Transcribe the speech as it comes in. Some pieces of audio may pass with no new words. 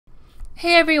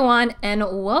Hey everyone, and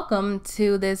welcome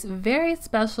to this very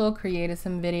special Create a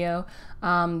Sim video.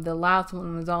 The last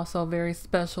one was also very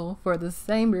special for the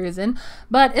same reason,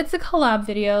 but it's a collab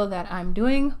video that I'm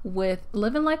doing with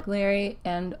LivinLikeelarry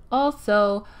and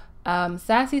also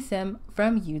SassySim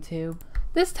from YouTube.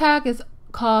 This tag is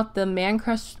called the Man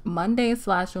Crush Monday /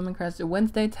 Woman Crush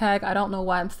Wednesday tag. I don't know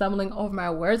why I'm stumbling over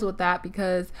my words with that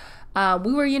because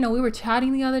we were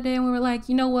chatting the other day and we were like,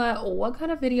 you know what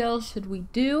kind of videos should we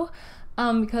do?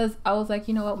 Because I was like,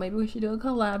 you know what, maybe we should do a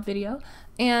collab video.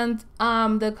 And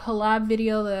the collab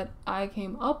video that I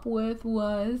came up with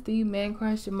was the Man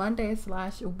Crush Monday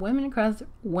 / Women Crush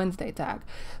Wednesday tag.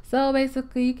 So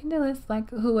basically you can do this,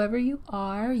 like whoever you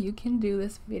are, you can do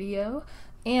this video.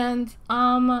 And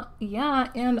yeah,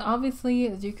 and obviously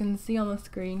as you can see on the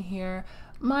screen here,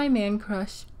 my man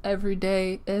crush every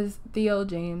day is Theo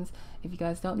James. If you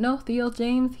guys don't know Theo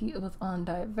James, he was on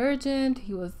Divergent,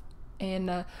 he was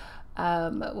in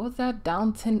what was that,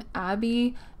 Downton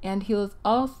Abbey, and he was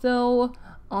also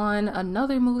on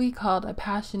another movie called A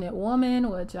Passionate Woman,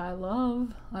 which I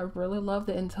love. I really loved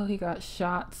it until he got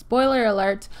shot. Spoiler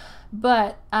alert.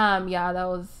 But yeah,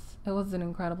 it was an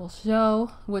incredible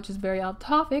show, which is very off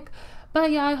topic.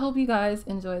 But yeah, I hope you guys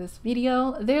enjoy this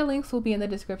video. Their links will be in the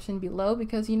description below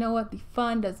because you know what, the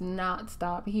fun does not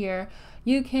stop here.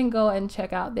 You can go and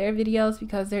check out their videos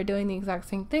because they're doing the exact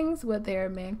same things with their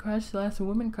man crush /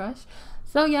 woman crush.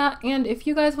 So yeah, and if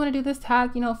you guys want to do this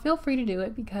tag, you know, feel free to do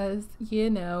it because, you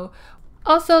know.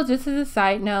 Also, just as a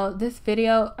side note, this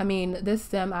video, I mean, this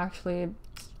sim actually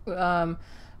doesn't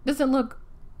look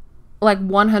like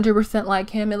 100%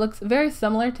 like him. It looks very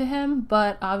similar to him,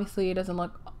 but obviously it doesn't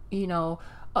look, you know,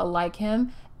 like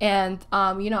him. And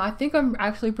you know, I think I'm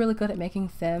actually really good at making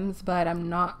sims, but I'm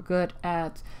not good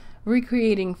at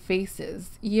recreating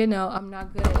faces. You know, I'm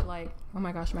not good at, like, oh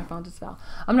my gosh, my phone just fell.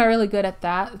 I'm not really good at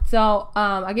that. So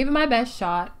I gave it my best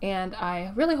shot and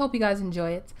I really hope you guys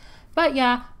enjoy it. But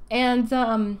yeah, and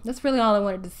that's really all I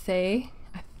wanted to say.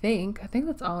 I think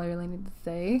that's all I really need to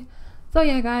say. So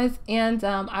yeah guys, and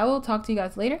I will talk to you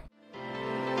guys later.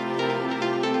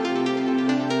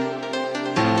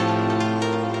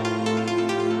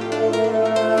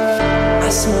 I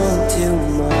smoke too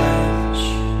much,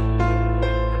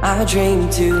 I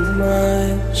drink too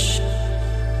much.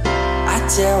 I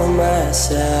tell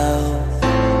myself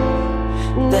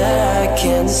that I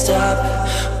can't stop.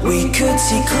 We could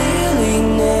see clearly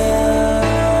now.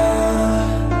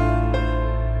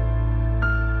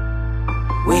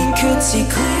 We could see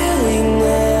clearly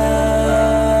now.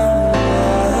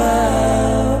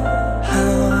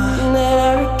 That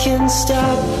I can't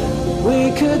stop.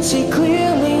 We could see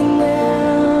clearly now.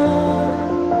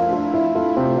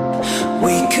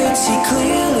 We could see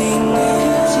clearly now.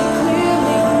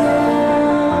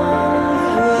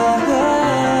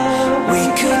 We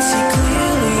could see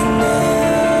clearly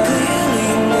now. Clearly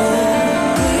now.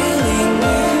 Clearly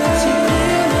now.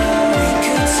 We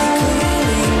could see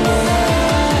clearly now.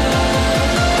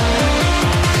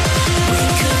 We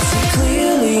could see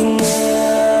clearly now.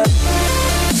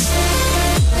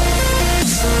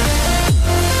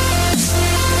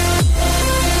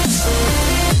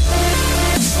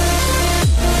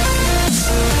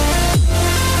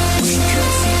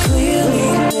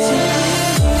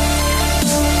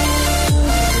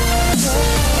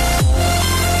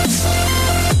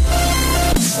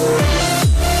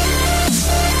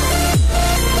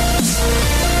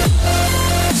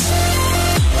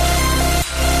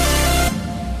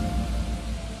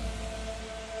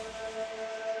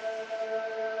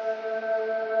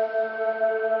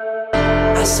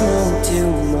 I smoke too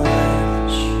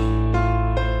much,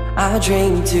 I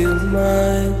drink too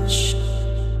much.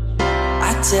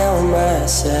 I tell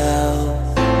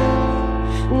myself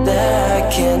that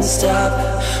I can't stop.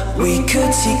 We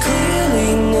could see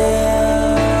clearly now.